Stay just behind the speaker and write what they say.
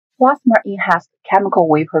Plasma Enhanced Chemical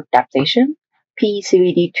Vapor Deposition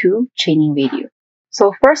PECVD2 training video.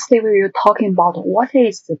 So firstly, we will talking about what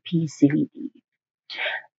is the PECVD.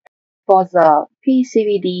 For the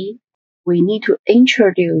PECVD, we need to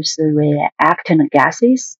introduce the reactant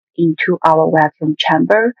gases into our vacuum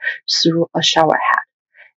chamber through a showerhead.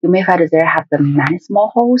 You may find that there have the many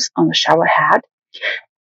small holes on the showerhead.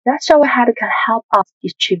 That showerhead can help us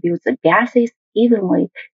distribute the gases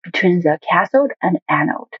evenly between the cathode and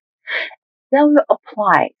anode. Then we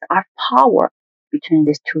apply our power between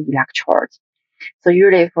these two electrodes. So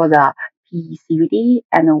usually for the PECVD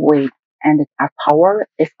and the weight and our power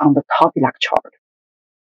is on the top electrode.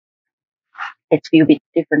 It will be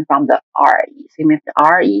different from the RE. So with the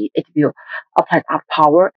RE, it will apply our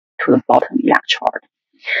power to the bottom electrode.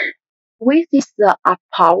 With this up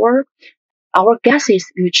power, our gases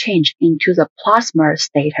will change into the plasma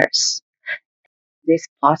status. This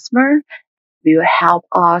plasma will help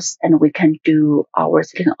us, and we can do our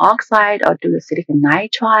silicon oxide or do the silicon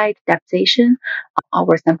nitride deposition on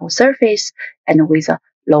our sample surface and with a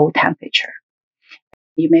low temperature.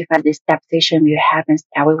 You may find this deposition will happen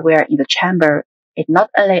everywhere in the chamber. It's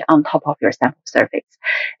not only on top of your sample surface,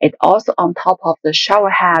 it's also on top of the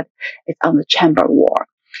shower head, it's on the chamber wall.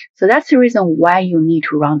 So that's the reason why you need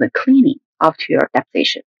to run the cleaning after your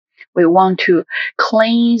deposition. We want to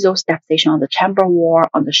clean those deposition on the chamber wall,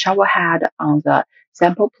 on the shower head, on the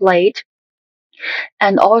sample plate.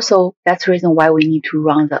 And also, that's the reason why we need to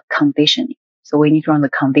run the conditioning. So we need to run the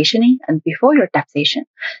conditioning, and before your deposition,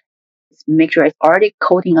 make sure it's already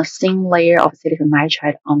coating a thin layer of silicon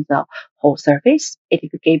nitride on the whole surface. It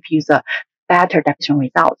will give you the better deposition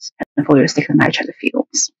results for your silicon nitride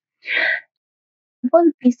films. For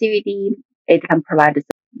the PECVD, it can provide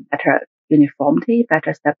better uniformity,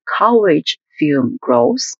 better step coverage film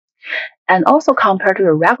growth, and also compared to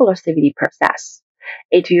the regular CVD process,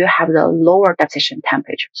 it will have the lower deposition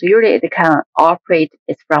temperature. So usually it can operate,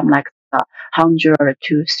 it's from like 100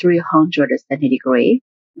 to 300 centigrade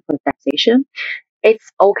for the deposition. It's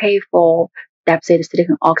okay for deposit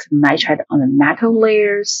silicon oxide nitride on the metal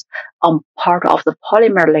layers, on part of the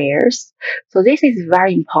polymer layers. So this is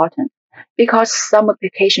very important because some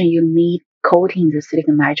application you need coating the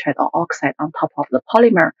silicon nitride or oxide on top of the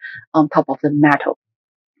polymer, on top of the metal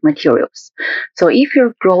materials. So if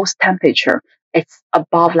your growth temperature is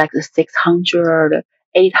above like the 600,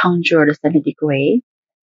 800 centigrade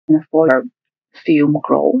and for your film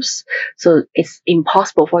growth, so it's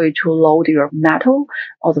impossible for you to load your metal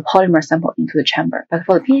or the polymer sample into the chamber. But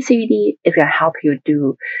for the PECVD, it can help you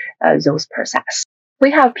do those processes.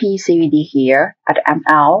 We have PECVD here at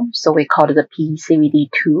ML, so we call it the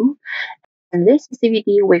PECVD2. And this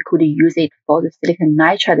PECVD, we could use it for the silicon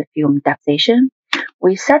nitride film deposition.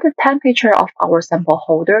 We set the temperature of our sample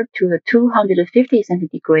holder to the 250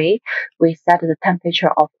 centigrade. We set the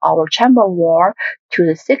temperature of our chamber wall to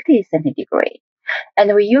the 60 centigrade. And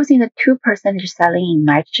we're using the 2% saline in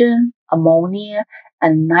nitrogen, ammonia,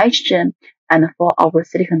 and nitrogen, and for our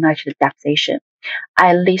silicon nitride deposition.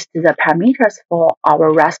 I list the parameters for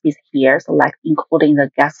our recipes here, so like including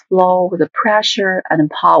the gas flow, the pressure, and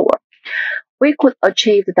power. We could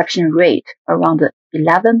achieve the deposition rate around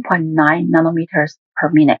 11.9 nanometers per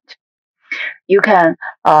minute. You can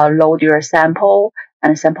load your sample,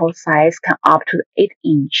 and sample size can up to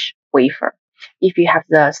 8-inch wafer. If you have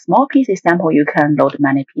the small pieces sample, you can load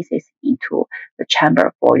many pieces into the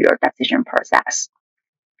chamber for your deposition process.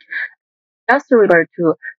 Just remember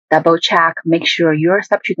to double check, make sure your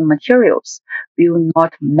substrate materials will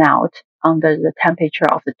not melt under the temperature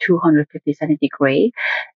of the 250 centigrade.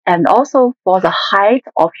 And also for the height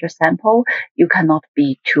of your sample, you cannot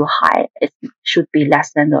be too high. It should be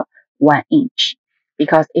less than 1 inch.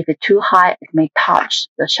 Because if it's too high, it may touch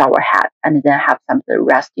the shower head and then have some of the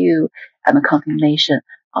residue and contamination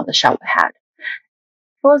on the shower head.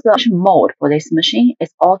 For the mode for this machine,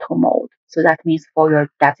 it's auto mode. So that means for your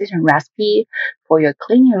deposition recipe, for your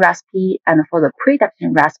cleaning recipe, and for the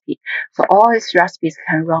pre-deposition recipe. So all these recipes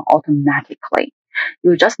can run automatically.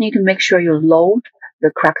 You just need to make sure you load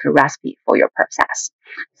the correct recipe for your process.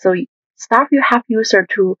 So start you have user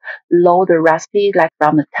to load the recipe like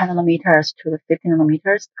from the 10 nanometers to the 50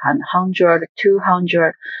 nanometers, 100,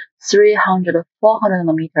 200, 300, 400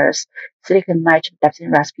 nanometers silicon nitride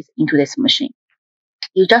deposition recipes into this machine.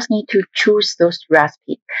 You just need to choose those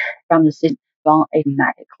recipes from the system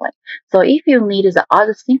automatically. So if you need the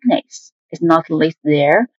other thickness, it's not listed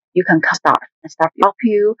there, you can start and start help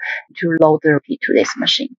you to load the recipe to this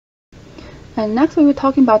machine. And next we will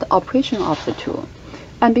talking about the operation of the tool.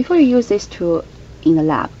 And before you use this tool in the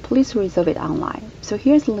lab, please reserve it online. So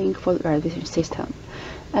here's the link for the reservation system.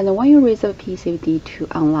 And when you receive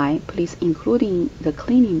PECVD2 online, please including the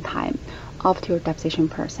cleaning time after your deposition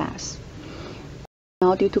process.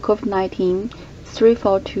 Now, due to COVID-19,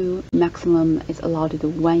 342 maximum is allowed to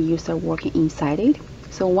one user working inside it.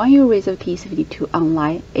 So when you receive PECVD2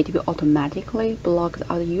 online, it will automatically block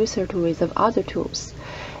the other user to receive other tools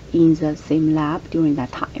in the same lab during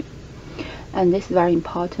that time. And this is very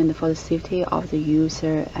important for the safety of the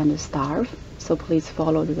user and the staff. So please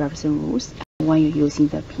follow the revision rules when you're using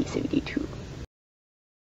the PECVD2.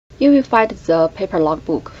 You will find the paper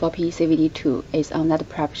logbook for PECVD2 is on that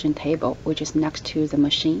preparation table, which is next to the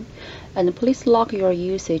machine. And please log your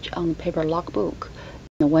usage on the paper logbook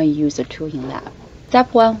when you use the tool in lab.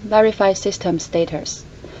 Step 1. Verify system status.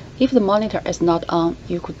 If the monitor is not on,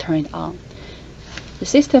 you could turn it on. The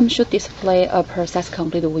system should display a process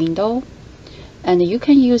complete window, and you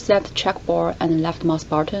can use that checkboard and left mouse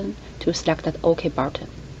button to select that OK button.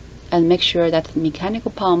 And make sure that the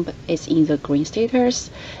mechanical pump is in the green status.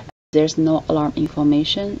 There's no alarm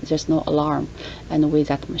information, there's no alarm and with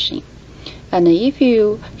that machine. And if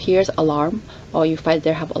you hear the alarm or you find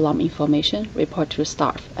there have alarm information, report to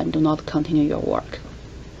staff and do not continue your work.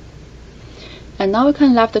 And now you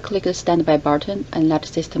can left click the standby button and let the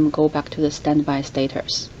system go back to the standby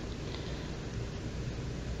status.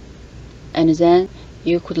 And then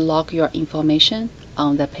you could log your information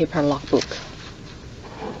on the paper logbook.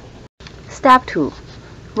 Step 2.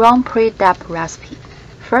 Run pre-dep recipe.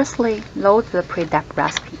 Firstly, load the pre-dep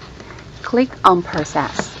recipe. Click on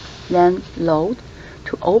Process, then Load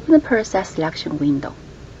to open the process selection window.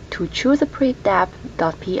 To choose the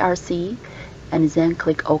pre-dep.prc and then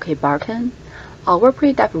click OK button, our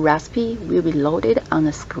pre-dep recipe will be loaded on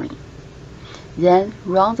the screen. Then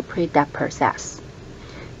run the pre-dep process.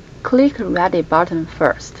 Click Ready button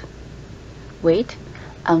first. Wait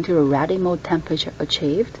until ready mode temperature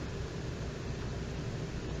achieved.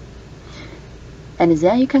 And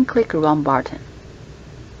then you can click Run button.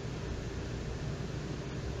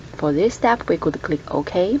 For this step, we could click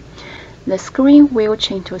OK. The screen will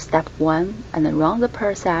change to step 1 and run the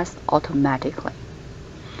process automatically.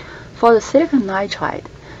 For the silicon nitride,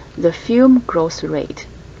 the film growth rate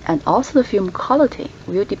and also the film quality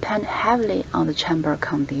will depend heavily on the chamber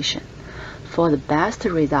condition. For the best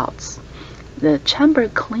results, the chamber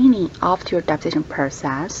cleaning after your deposition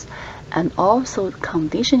process and also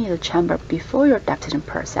conditioning the chamber before your deposition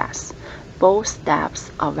process. Both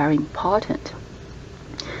steps are very important.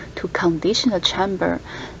 To condition the chamber,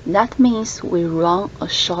 that means we run a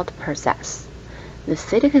short process. The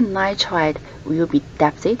silicon nitride will be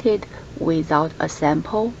deposited without a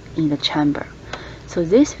sample in the chamber. So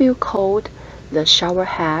this will coat the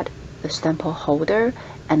showerhead, the sample holder,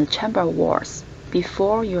 and the chamber walls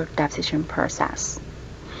before your deposition process.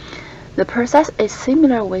 The process is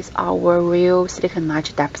similar with our real silicon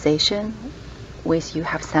nitride deposition, which you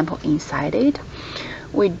have sample inside it.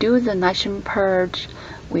 We do the nitrogen purge,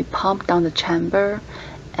 we pump down the chamber,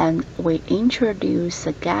 and we introduce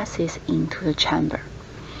the gases into the chamber.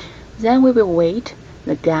 Then we will wait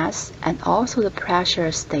the gas and also the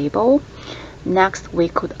pressure stable. Next, we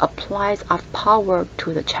could apply the power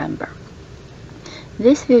to the chamber.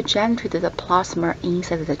 This will generate the plasma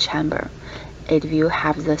inside the chamber. It will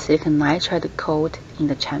have the silicon nitride coat in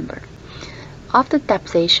the chamber. After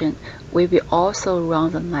deposition, we will also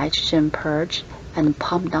run the nitrogen purge and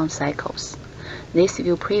pump down cycles. This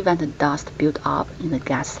will prevent the dust build up in the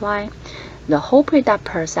gas line. The whole pre-dep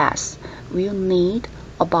process will need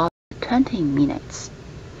about 20 minutes.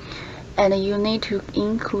 And you need to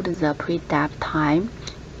include the pre-dep time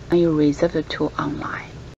when you reserve the tool online.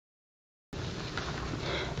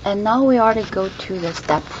 And now we already go to the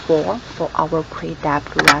step 4 for our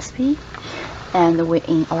pre-dep recipe. And we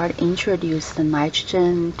already introduced the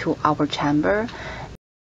nitrogen to our chamber.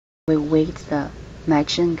 We wait the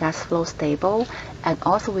nitrogen gas flow stable, and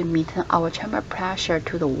also we maintain our chamber pressure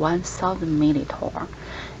to the 1000 milliliter.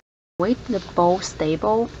 Wait the bowl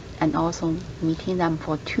stable and also maintain them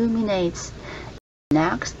for 2 minutes.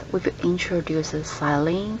 Next, we will introduce the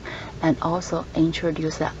saline and also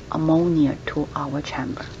introduce the ammonia to our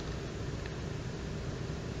chamber.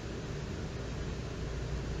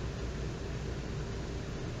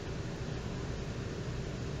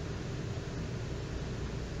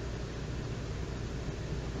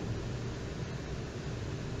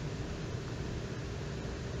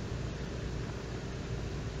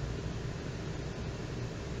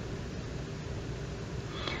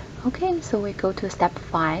 Okay, so we go to step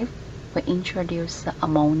 5. We introduce the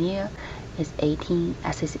ammonia is 18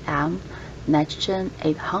 SCCM, nitrogen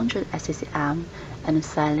 800 SCCM, and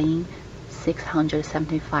saline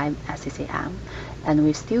 675 SCCM, and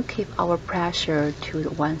we still keep our pressure to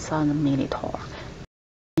 1000 milliliter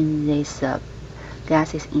in these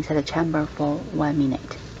gases inside the chamber for 1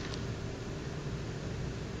 minute.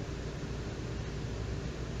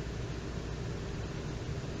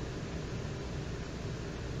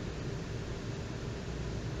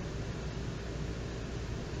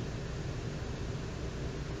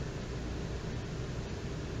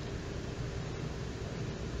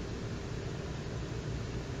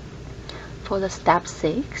 For the step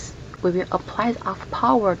 6, we will apply the off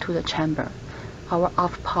power to the chamber. Our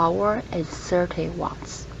off power is 30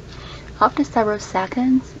 watts. After several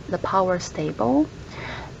seconds, the power is stable,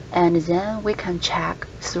 and then we can check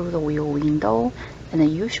through the wheel window,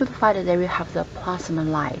 and you should find that you have the plasma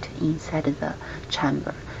light inside the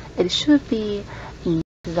chamber. It should be in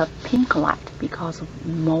the pink light because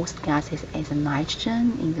most gases is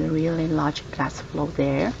nitrogen in the really large gas flow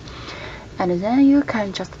there. And then you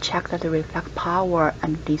can just check the reflect power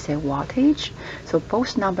and DC voltage. So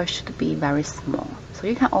both numbers should be very small. So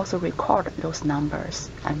you can also record those numbers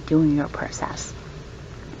and during your process.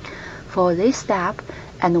 For this step,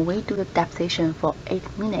 and we do the deposition for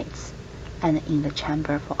 8 minutes and in the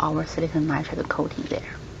chamber for our silicon nitride coating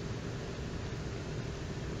there.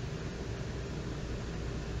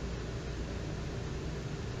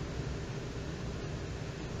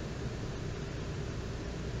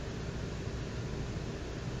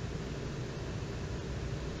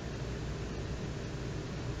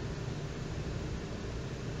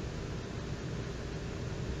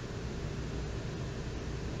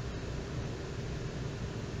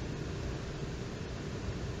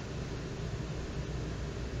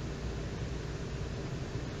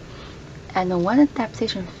 And when the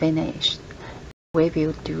deposition finished, we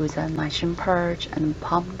will do the nitrogen purge and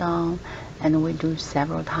pump down, and we do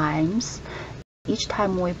several times. Each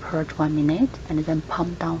time we purge 1 minute and then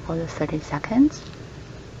pump down for the 30 seconds.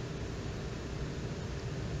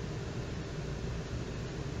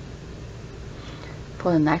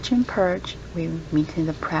 For the nitrogen purge, we maintain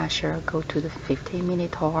the pressure go to the 50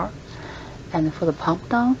 milliliter, and for the pump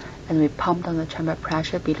down, and we pump down the chamber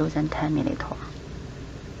pressure below than 10 milliliter.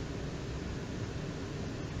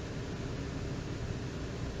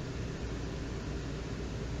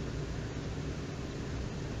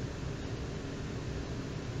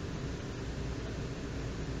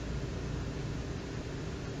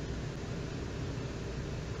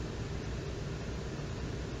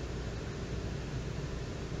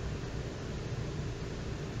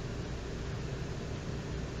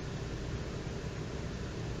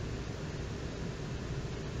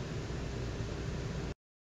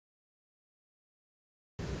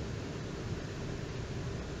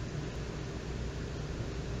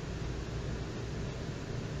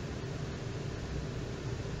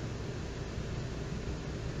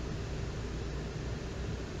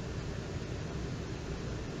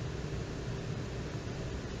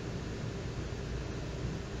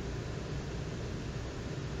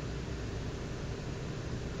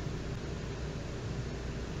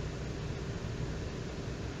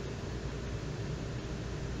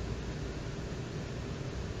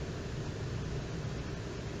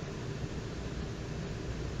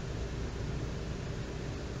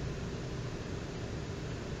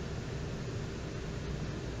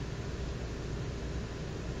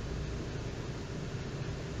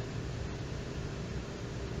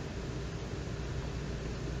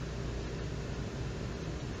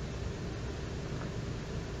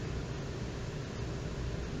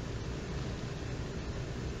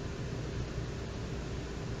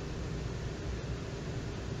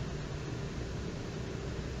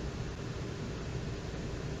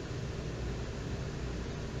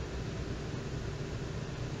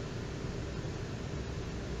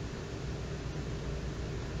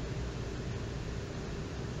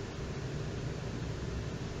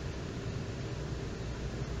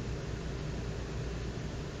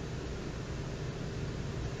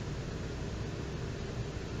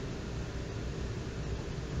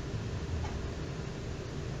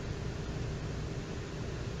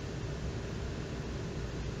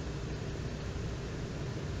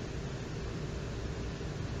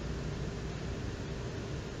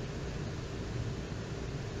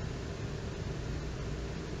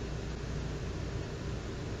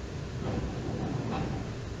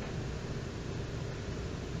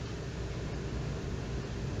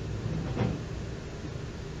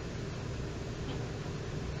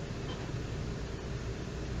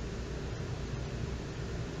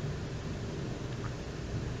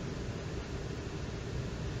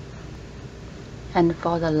 And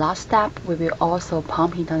for the last step, we will also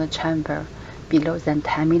pump into the chamber below than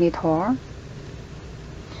 10 milliliter.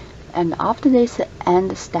 And after this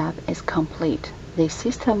end step is complete, the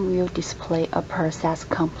system will display a process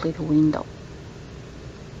complete window.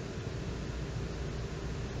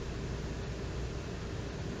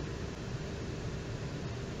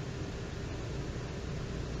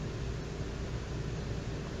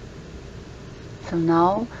 So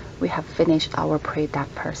now we have finished our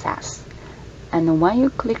pre-dep process. And when you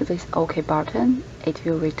click this OK button, it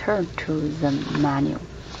will return to the menu.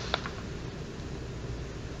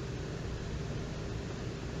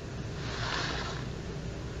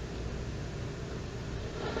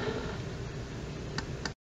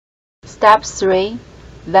 Step 3.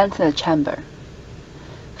 Vent the chamber.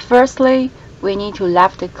 Firstly, we need to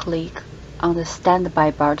left-click on the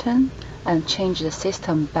standby button and change the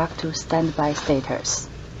system back to standby status.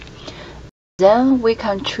 Then we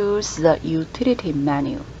can choose the utility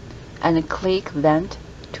menu and click Vent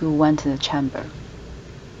to vent the chamber.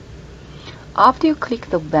 After you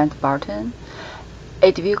click the Vent button,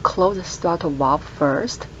 it will close the throttle valve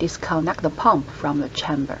first, disconnect the pump from the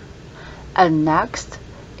chamber, and next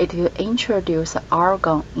it will introduce the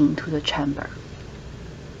argon into the chamber.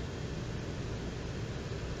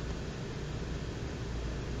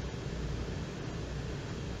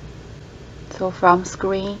 So from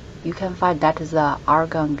screen, you can find that the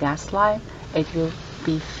argon gas line, it will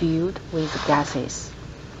be filled with gases.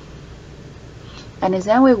 And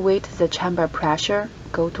then we wait the chamber pressure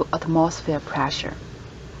go to atmosphere pressure.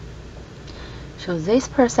 So this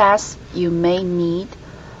process, you may need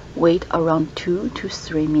wait around 2 to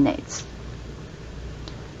 3 minutes.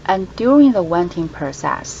 And during the venting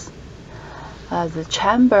process, the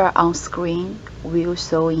chamber on screen will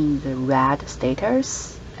show in the red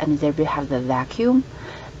status, and there will have the vacuum,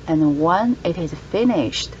 and when it is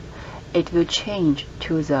finished, it will change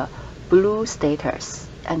to the blue status,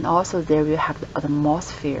 and also there will have the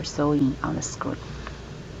atmosphere showing on the screen.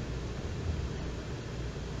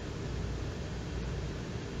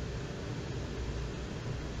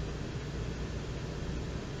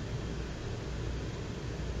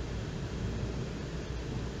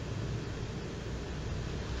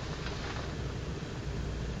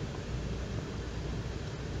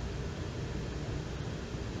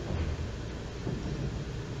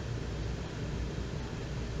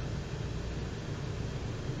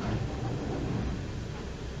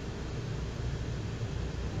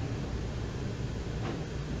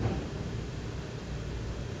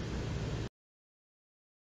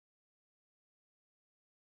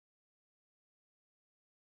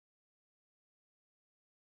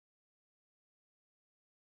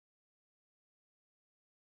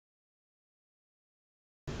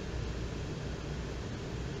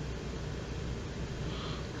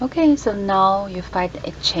 Okay, so now you find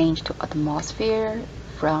it changed to atmosphere,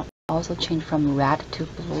 also change from red to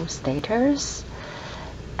blue status,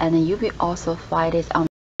 and you will also find it on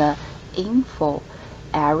the info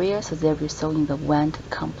area, so there will show in the vent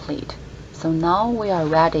complete. So now we are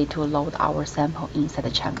ready to load our sample inside the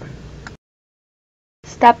chamber.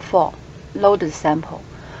 Step 4. Load the sample.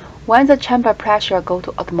 When the chamber pressure go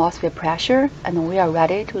to atmosphere pressure, and we are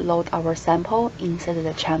ready to load our sample inside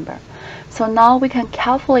the chamber. So now we can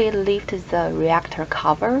carefully lift the reactor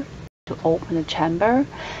cover to open the chamber,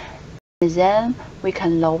 and then we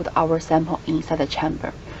can load our sample inside the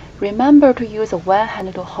chamber. Remember to use one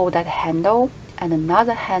hand to hold that handle and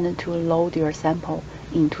another hand to load your sample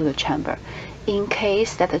into the chamber, in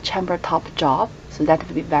case that the chamber top drop, so that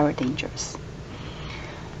would be very dangerous.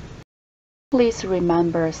 Please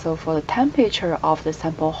remember, so for the temperature of the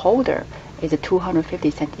sample holder is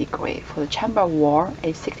 250 centigrade. For the chamber wall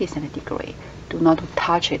is 60 centigrade. Do not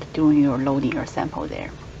touch it during your loading your sample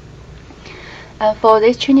there. And for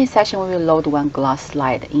this training session, we will load one glass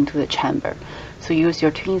slide into the chamber. So use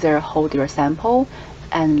your tweezer, hold your sample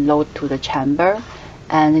and load to the chamber.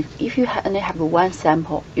 And if you only have one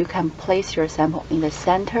sample, you can place your sample in the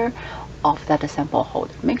center of that sample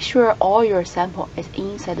holder. Make sure all your sample is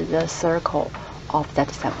inside the circle of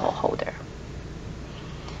that sample holder.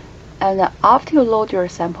 And after you load your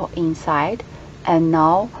sample inside, and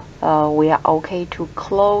now we are okay to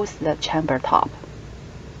close the chamber top.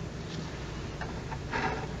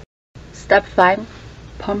 Step 5.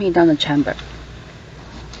 Pumping down the chamber.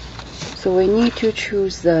 So we need to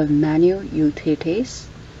choose the menu Utilities,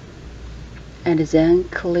 and then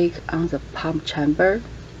click on the pump chamber,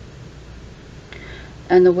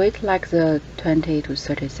 and wait like the 20 to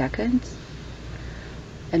 30 seconds,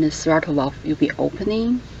 and the throttle valve will be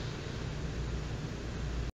opening.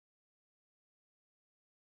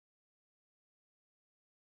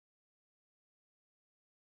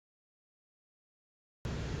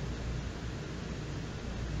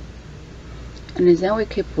 And then we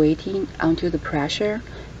keep waiting until the pressure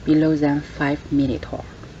below than 5 millitorr.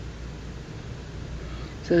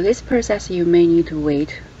 So this process you may need to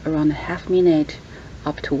wait around a half minute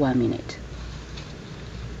up to 1 minute.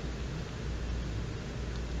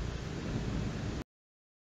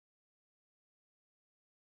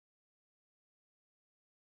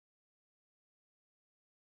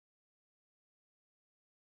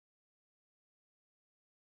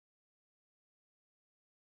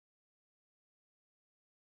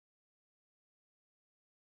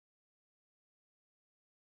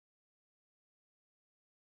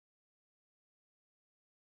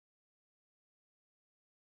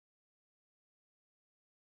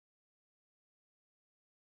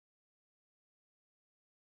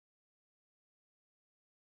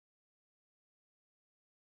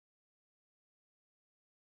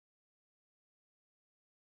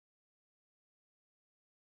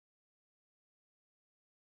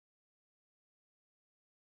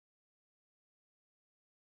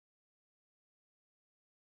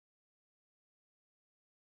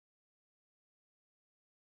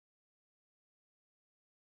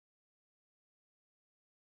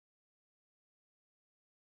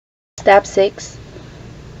 Step 6.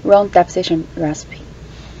 Run deposition recipe.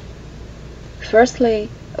 Firstly,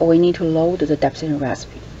 we need to load the deposition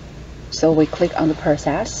recipe. So we click on the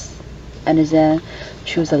process and then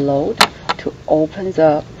choose the load to open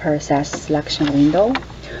the process selection window.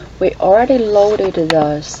 We already loaded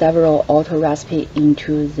the several auto recipe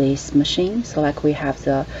into this machine. So like we have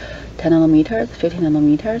the 10 nanometers, 50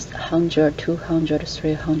 nanometers, 100, 200,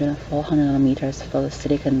 300, and 400 nanometers for the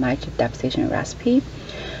silicon nitride deposition recipe.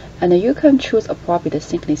 And you can choose appropriate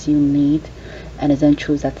thickness you need and then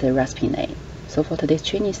choose that the recipe name. So for today's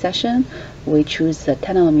training session, we choose the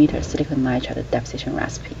 10 nanometer silicon nitride deposition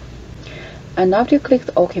recipe. And after you click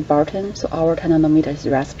the OK button, so our 10 nanometers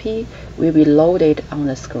recipe will be loaded on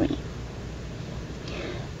the screen.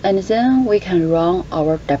 And then we can run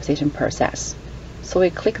our deposition process. So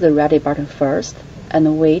we click the ready button first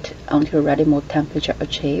and wait until ready mode temperature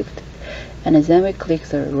achieved. And then we click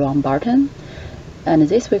the run button. And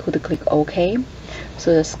this we could click OK.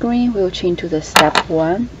 So the screen will change to the step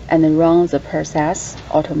 1 and run the process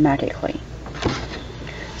automatically.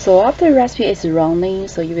 So after the recipe is running,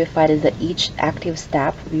 so you will find that each active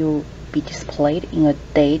step will be displayed in a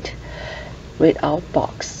date readout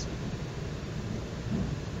box.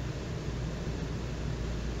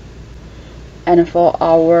 And for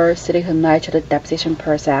our silicon nitride deposition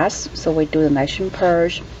process, so we do the nitrogen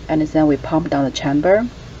purge and then we pump down the chamber.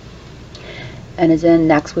 And then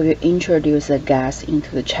next we will introduce the gas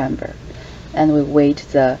into the chamber. And we wait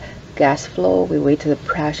the gas flow, we wait the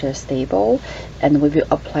pressure stable, and we will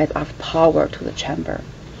apply enough power to the chamber.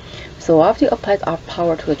 So after you apply enough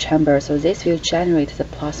power to the chamber, so this will generate the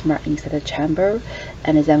plasma inside the chamber,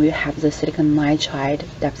 and then we have the silicon nitride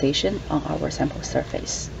deposition on our sample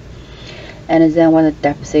surface. And then when the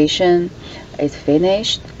deposition is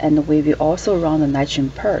finished, and we will also run the nitrogen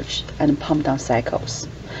purge and pump down cycles.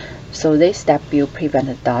 So this step will prevent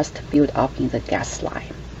the dust build up in the gas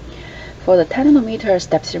slide. For the 10 nanometers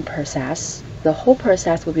deposition process, the whole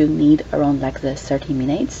process will need around like the 30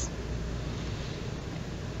 minutes.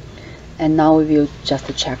 And now we will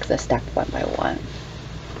just check the step one by one.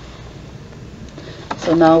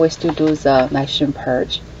 So now we still do the nitrogen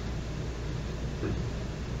purge.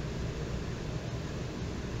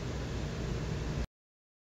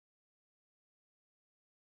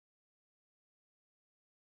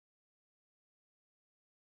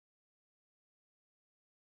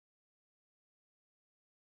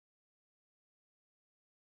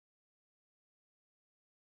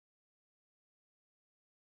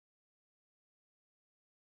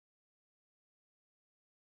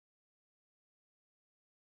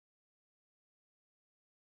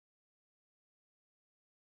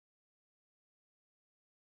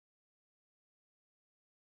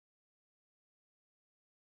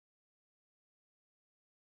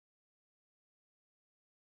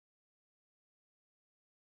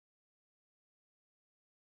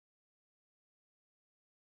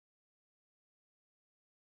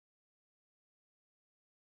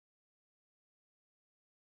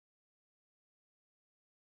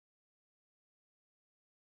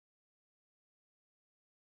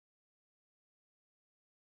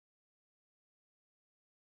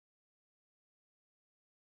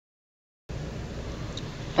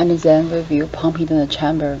 And then we will pump into the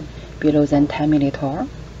chamber below than 10 millitorr.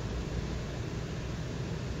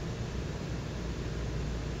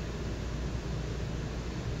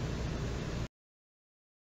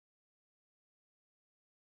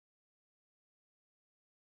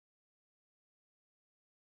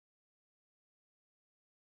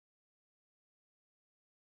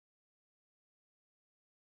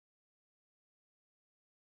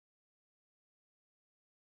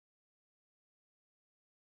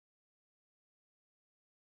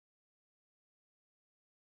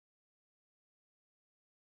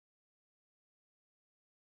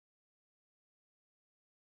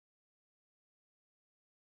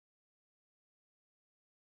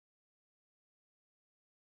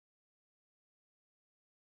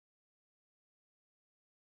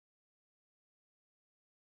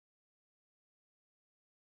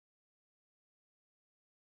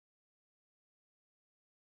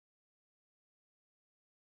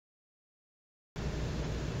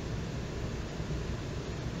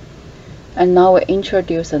 And now we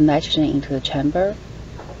introduce the nitrogen into the chamber,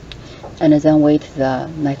 and then wait the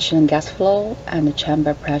nitrogen gas flow and the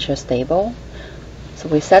chamber pressure stable. So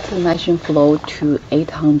we set the nitrogen flow to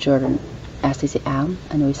 800 SCCM,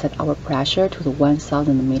 and we set our pressure to the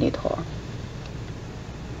 1000 millitorr.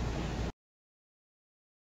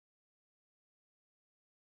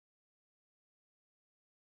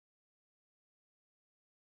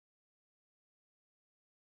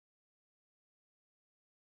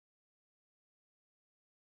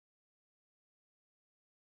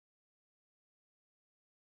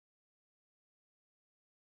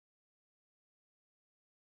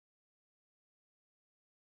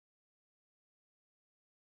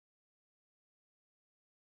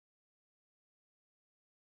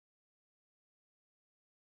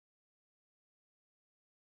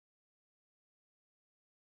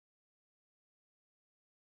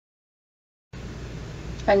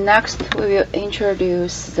 And next we will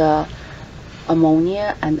introduce the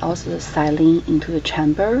ammonia and also the silane into the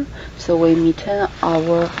chamber. So we maintain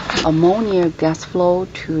our ammonia gas flow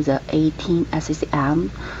to the 18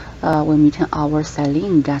 SCCM. We maintain our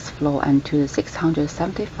silane gas flow and to the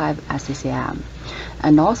 675 SCCM.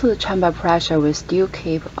 And also the chamber pressure will still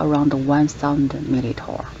keep around the 1000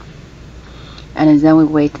 millitorr. And then we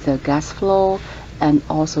wait the gas flow and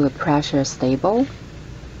also the pressure stable.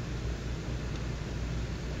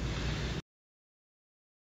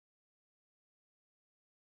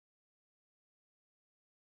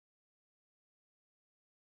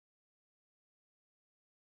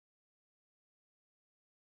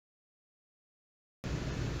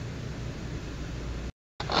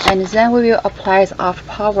 And then we will apply the RF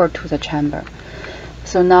power to the chamber.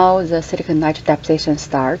 So now the silicon nitride deposition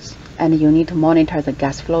starts, and you need to monitor the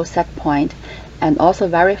gas flow set point and also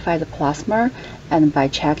verify the plasma, and by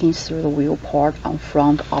checking through the viewport on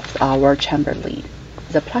front of our chamber lid.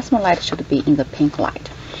 The plasma light should be in the pink light.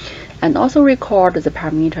 And also record the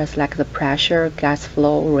parameters like the pressure, gas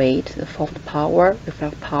flow rate, the forward power,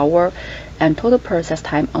 reflect power, and total process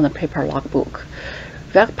time on the paper logbook.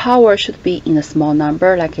 React power should be in a small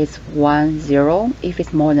number, like it's 1, 0, if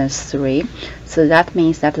it's more than 3. So that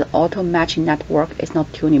means that the auto matching network is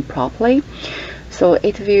not tuning properly. So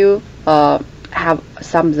it will have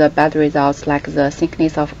some of the bad results, like the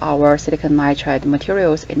thickness of our silicon nitride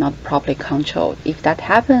materials is not properly controlled. If that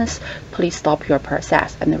happens, please stop your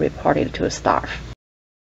process and report it to the staff.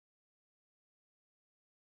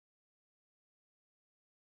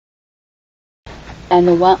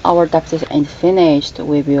 And when our deposition is finished,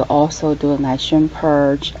 we will also do a nitrogen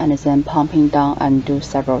purge and then pumping down and do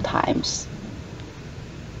several times.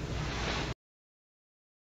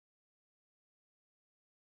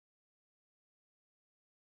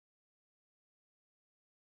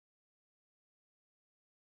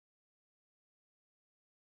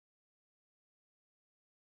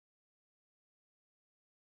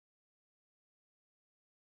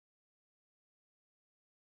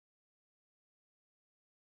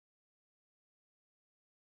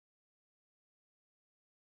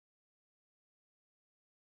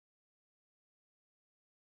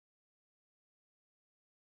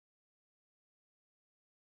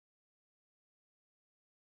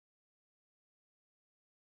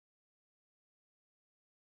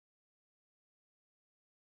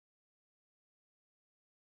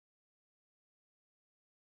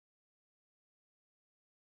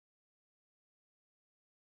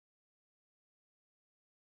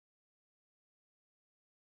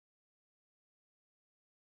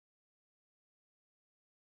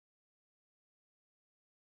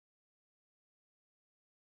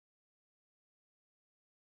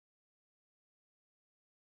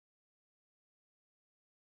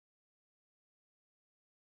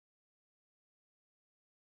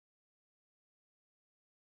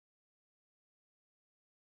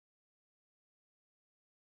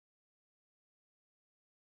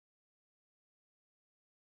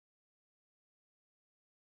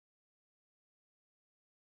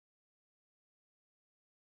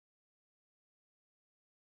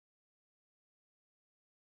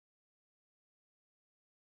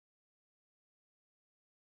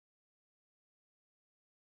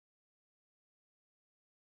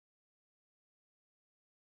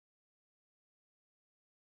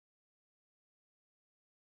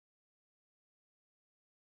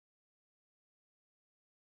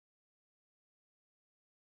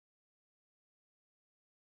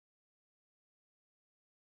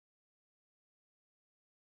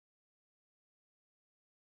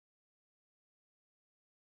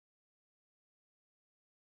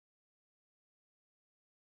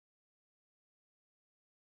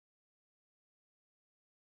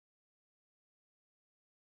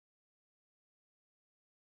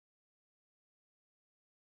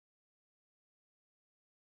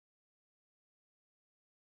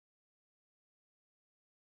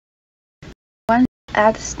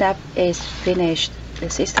 As the step is finished, the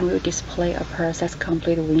system will display a process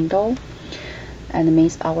complete window, and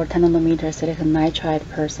means our 10 nanometer silicon nitride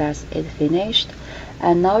process is finished.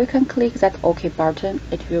 And now you can click that OK button.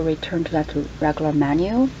 It will return to that regular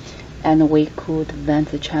menu, and we could vent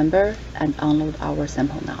the chamber and unload our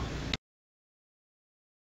sample now.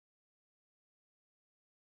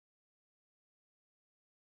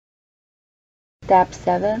 Step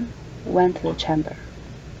 7. Vent the chamber.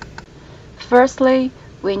 Firstly,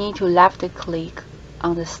 we need to left-click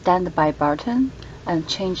on the standby button and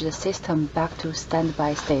change the system back to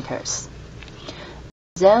standby status.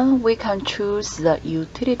 Then we can choose the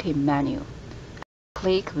utility menu.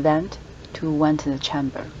 Click Vent to vent the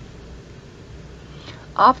chamber.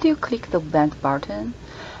 After you click the Vent button,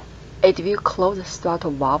 it will close the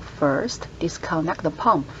throttle valve first, disconnect the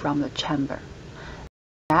pump from the chamber.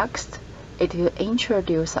 Next, it will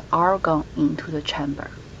introduce argon into the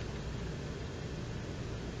chamber.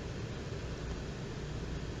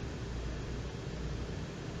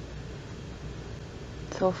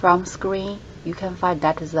 So from screen, you can find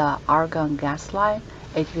that the argon gas line,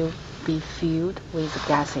 it will be filled with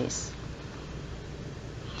gases.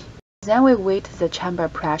 Then we wait the chamber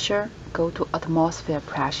pressure go to atmosphere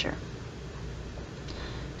pressure.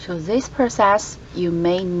 So this process, you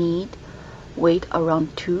may need wait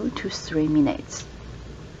around 2 to 3 minutes.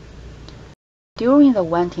 During the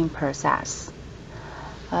venting process,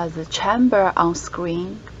 the chamber on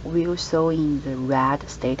screen will show in the red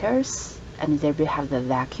status, and there will have the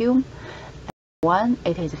vacuum. And when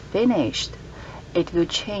it is finished, it will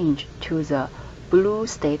change to the blue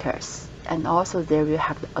status, and also there will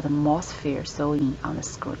have the atmosphere showing on the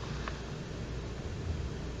screen.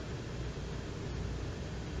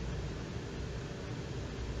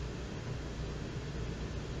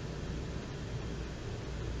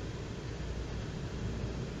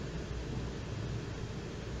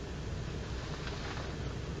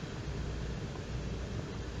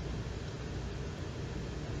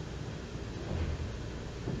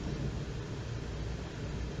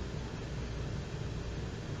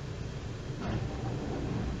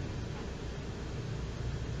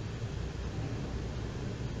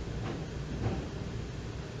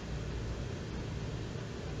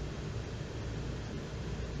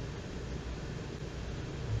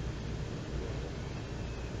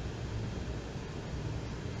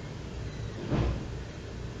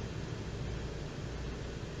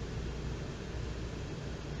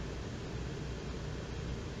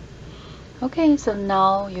 Okay, so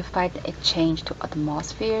now you find it changed to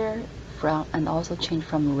atmosphere and also change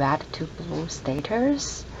from red to blue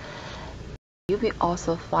status. You will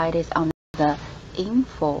also find it on the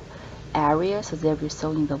info area, so there will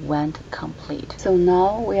show in the vent complete. So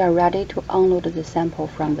now we are ready to unload the sample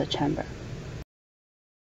from the chamber.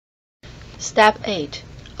 Step 8.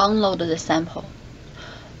 Unload the sample.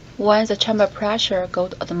 When the chamber pressure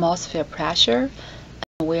goes to atmosphere pressure,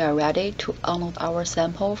 we are ready to unload our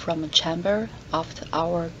sample from the chamber after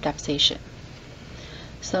our deposition.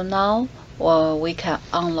 So now we can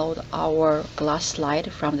unload our glass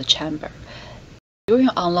slide from the chamber. During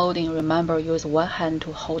unloading, remember use one hand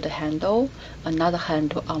to hold the handle, another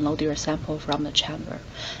hand to unload your sample from the chamber.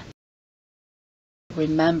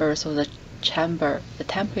 Remember, so the chamber, the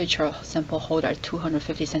temperature sample holder at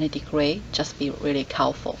 250 centigrade, just be really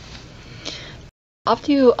careful.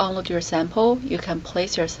 After you unload your sample, you can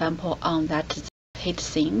place your sample on that heat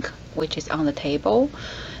sink, which is on the table,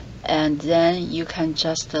 and then you can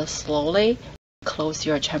just slowly close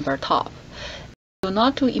your chamber top. Do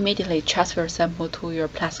not to immediately transfer sample to your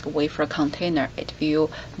plastic wafer container. It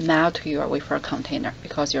will melt your wafer container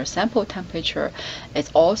because your sample temperature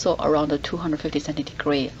is also around the 250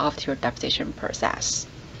 centigrade after your deposition process.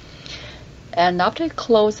 And after you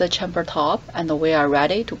close the chamber top, and we are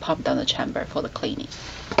ready to pump down the chamber for the cleaning.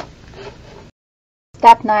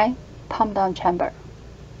 Step 9. Pump down chamber.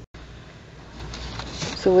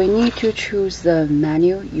 So we need to choose the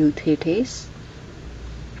menu Utilities.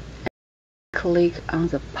 Click on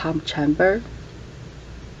the pump chamber.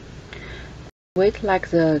 Wait like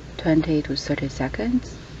the 20 to 30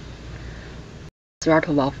 seconds.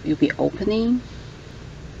 Throttle valve will be opening.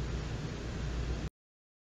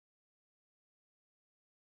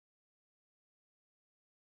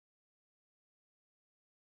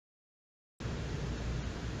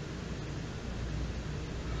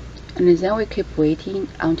 And then we keep waiting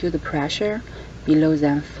until the pressure below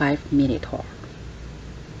than 5 millitorr.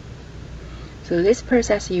 So this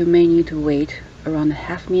process you may need to wait around a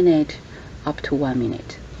half minute up to 1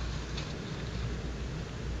 minute.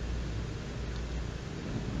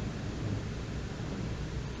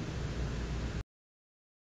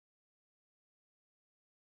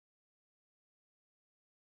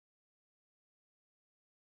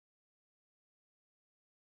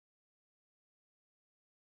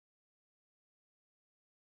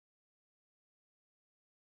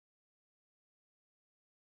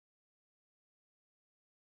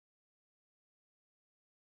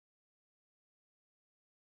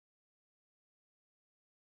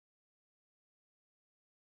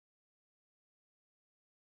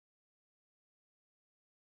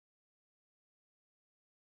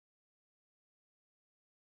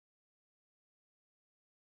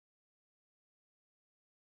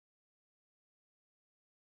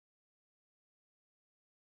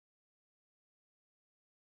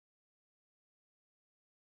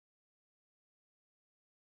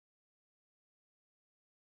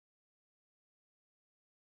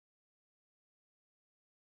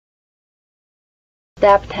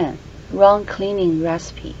 Step 10. Run cleaning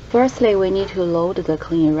recipe. Firstly, we need to load the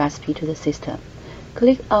cleaning recipe to the system.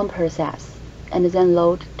 Click on Process, and then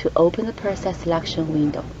Load to open the process selection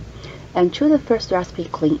window. And choose the first recipe,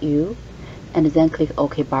 Clean U, and then click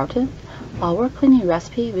OK button. Our cleaning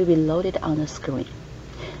recipe will be loaded on the screen.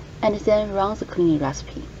 And then run the cleaning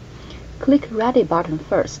recipe. Click Ready button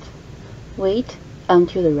first. Wait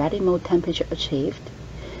until the ready mode temperature achieved,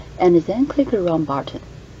 and then click the Run button.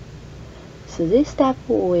 So this step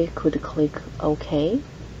we could click OK,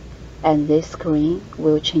 and this screen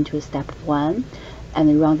will change to step 1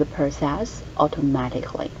 and run the process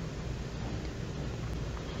automatically.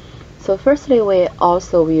 So firstly, we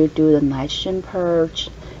also will do the nitrogen purge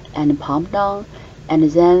and pump down, and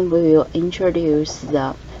then we will introduce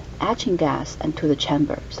the etching gas into the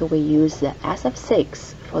chamber. So we use the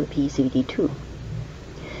SF6 for the PECVD2.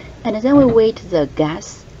 And then we wait the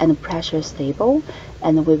gas and pressure stable,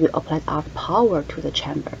 and we will apply our power to the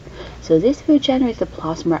chamber. So this will generate the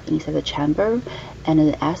plasma inside the chamber, and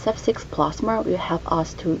the SF6 plasma will help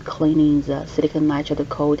us to cleaning the silicon nitride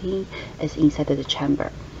coating is inside the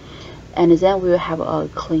chamber. And then we will have a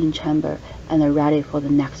clean chamber and ready for the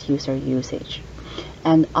next user usage.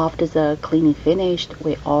 And after the cleaning finished,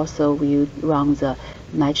 we also will run the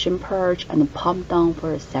nitrogen purge and pump down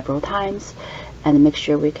for several times, and make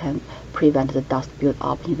sure we can prevent the dust build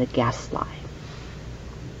up in the gas line.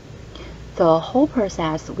 The whole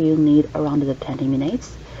process will need around 20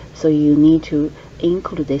 minutes, so you need to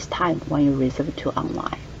include this time when you reserve to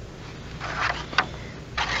online.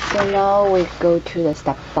 So now we go to the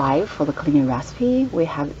step 5 for the cleaning recipe. We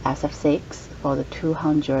have SF6 for the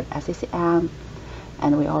 200 SCCM,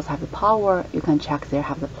 and we also have the power. You can check there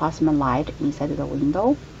have the plasma light inside the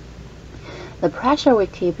window. The pressure we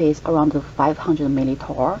keep is around 500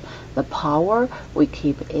 millitorr. The power we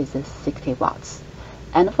keep is 60 watts.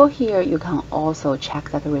 And for here, you can also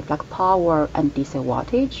check that the reflect power and DC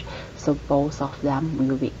wattage. So both of them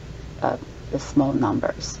will be the small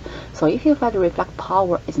numbers. So if you find the reflect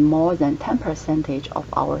power is more than 10% of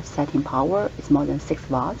our setting power, is more than 6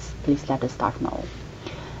 watts, please let the staff know.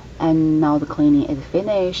 And now the cleaning is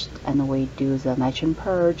finished, and we do the nitrogen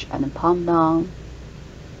purge and pump down.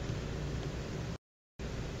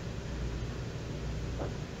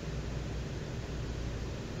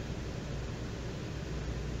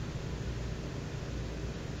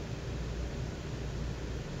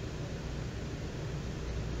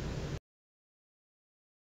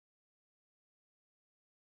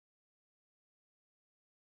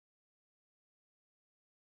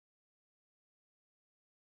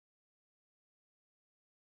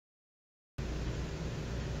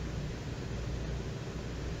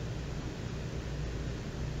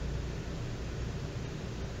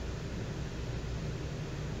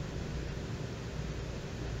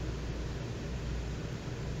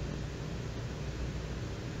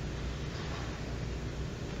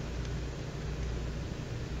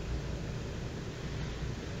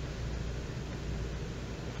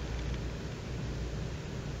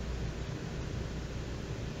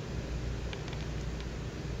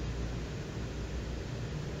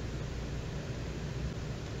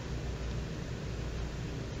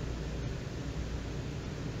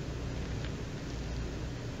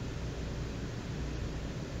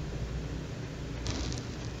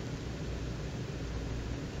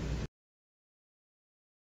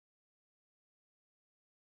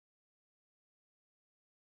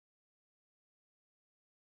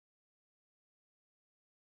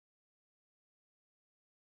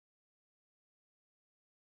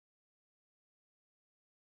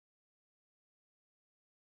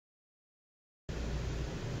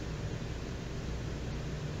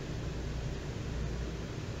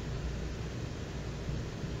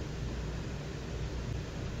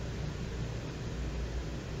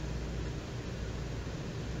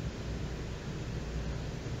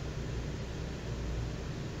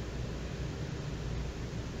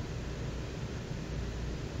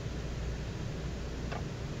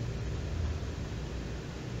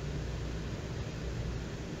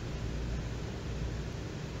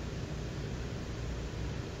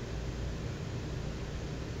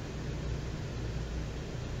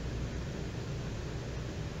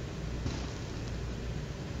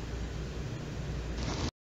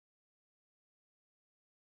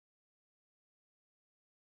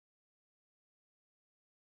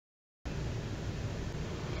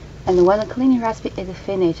 And when the cleaning recipe is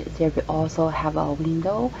finished, there will also have a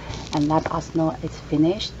window and let us know it's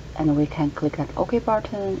finished, and we can click that OK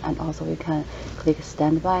button, and also we can click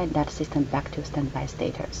standby, that system back to standby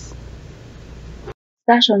status.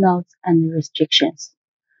 Special notes and restrictions.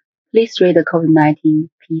 Please read the COVID-19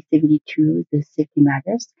 PECVD2 the safety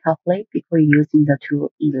measures carefully before using the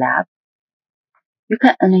tool in lab. You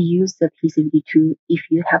can only use the PECVD2 if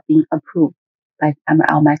you have been approved by the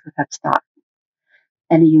MRL microfab staff,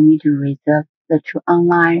 and you need to reserve the tool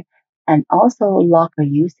online and also log the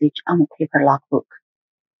usage on the paper logbook.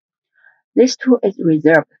 This tool is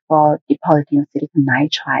reserved for depositing silicon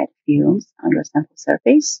nitride films on your sample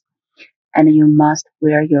surface, and you must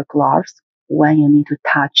wear your gloves when you need to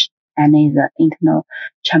touch any of the internal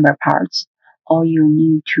chamber parts, or you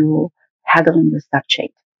need to handle the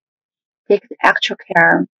substrate. Take extra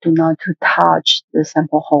care not to touch the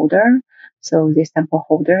sample holder. So this sample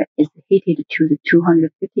holder is heated to the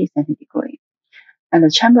 250 centigrade, and the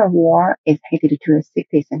chamber wall is heated to the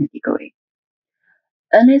 60 centigrade.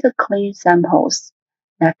 Only the clean samples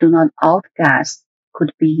that do not outgas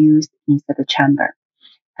could be used inside the chamber.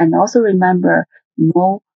 And also remember,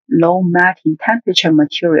 no low melting temperature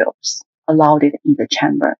materials allowed in the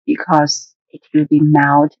chamber because it will be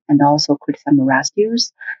melt and also create some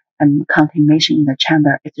residues, and contamination in the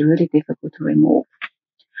chamber is really difficult to remove.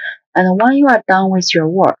 And when you are done with your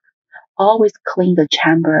work, always clean the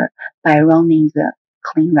chamber by running the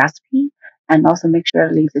clean recipe, and also make sure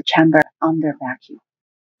to leave the chamber under vacuum.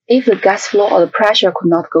 If the gas flow or the pressure could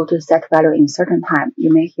not go to the set value in a certain time,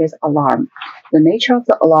 you may hear the alarm. The nature of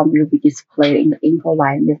the alarm will be displayed in the info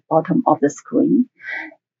line at the bottom of the screen,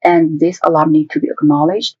 and this alarm needs to be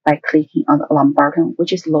acknowledged by clicking on the alarm button,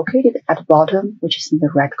 which is located at the bottom, which is in the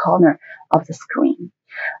right corner of the screen.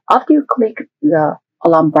 After you click the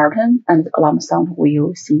alarm button, and the alarm sound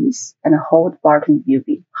will cease, and the hold button will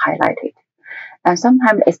be highlighted. And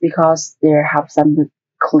sometimes it's because there have some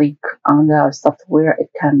click on the software,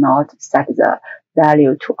 it cannot set the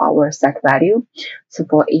value to our set value. So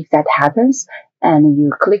for if that happens, and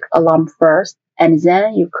you click alarm first, and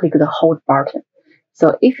then you click the hold button.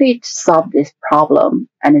 So if it solves this problem,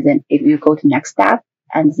 and then if you go to next step,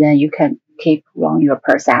 and then you can keep run your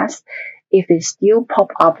process. If it still pop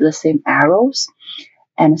up the same arrows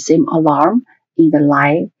and same alarm in the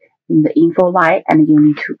line, in the info line, and you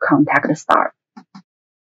need to contact the staff.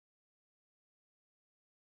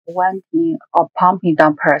 Venting or pumping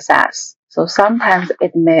down process. So sometimes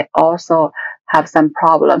it may also have some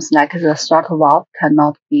problems, like the throttle valve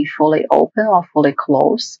cannot be fully open or fully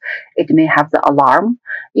closed. It may have the alarm.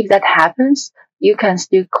 If that happens, you can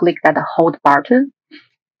still click that hold button,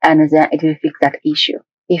 and then it will fix that issue.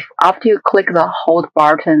 If after you click the hold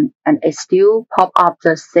button and it still pop up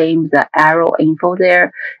the arrow info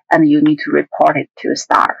there, and you need to report it to the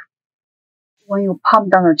staff. When you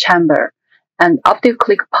pump down the chamber, and after you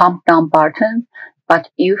click pump down button, but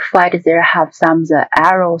you find there have some the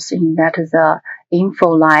arrows in that the info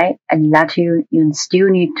line, and that you still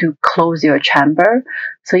need to close your chamber.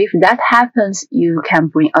 So if that happens, you can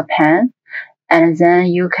bring a pen, and then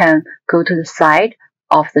you can go to the side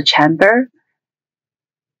of the chamber,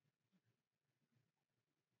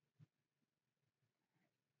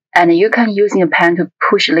 and you can using a pen to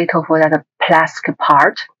push a little for that plastic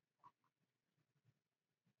part.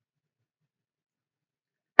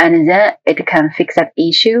 And then it can fix that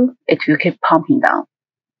issue. It will keep pumping down.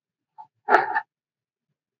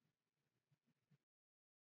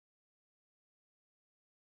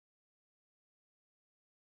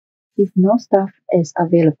 If no staff is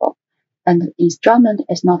available and the instrument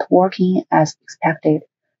is not working as expected,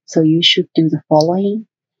 so you should do the following.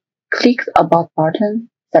 Click the About button,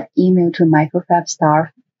 send email to microfab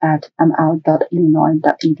staff at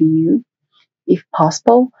ml.illinois.edu. If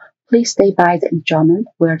possible, please stay by the instrument.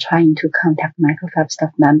 We are trying to contact microfab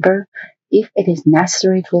staff member. If it is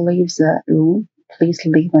necessary to leave the room, please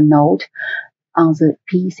leave a note on the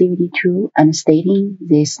PECVD2 and stating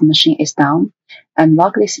this machine is down, and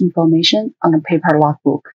log this information on the paper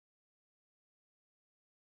logbook.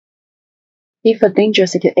 If a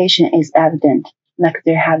dangerous situation is evident, like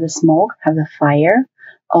there have the smoke, have the fire,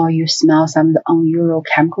 or you smell some unusual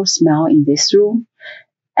chemical smell in this room,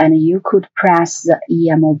 and you could press the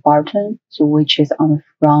EMO button, which is on the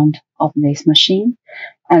front of this machine,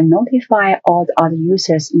 and notify all the other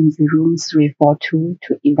users in the room 342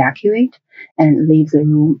 to evacuate and leave the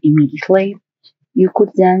room immediately. You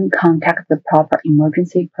could then contact the proper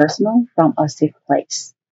emergency personnel from a safe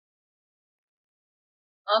place.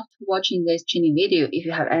 After watching this training video, if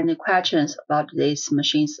you have any questions about this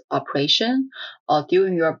machine's operation, or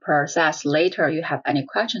during your process later you have any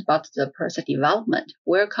questions about the process development,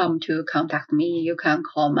 welcome to contact me. You can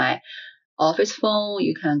call my office phone,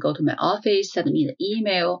 you can go to my office, send me the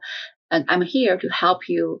email, and I'm here to help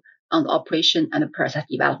you on the operation and the process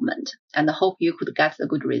development. And I hope you could get the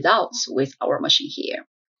good results with our machine here.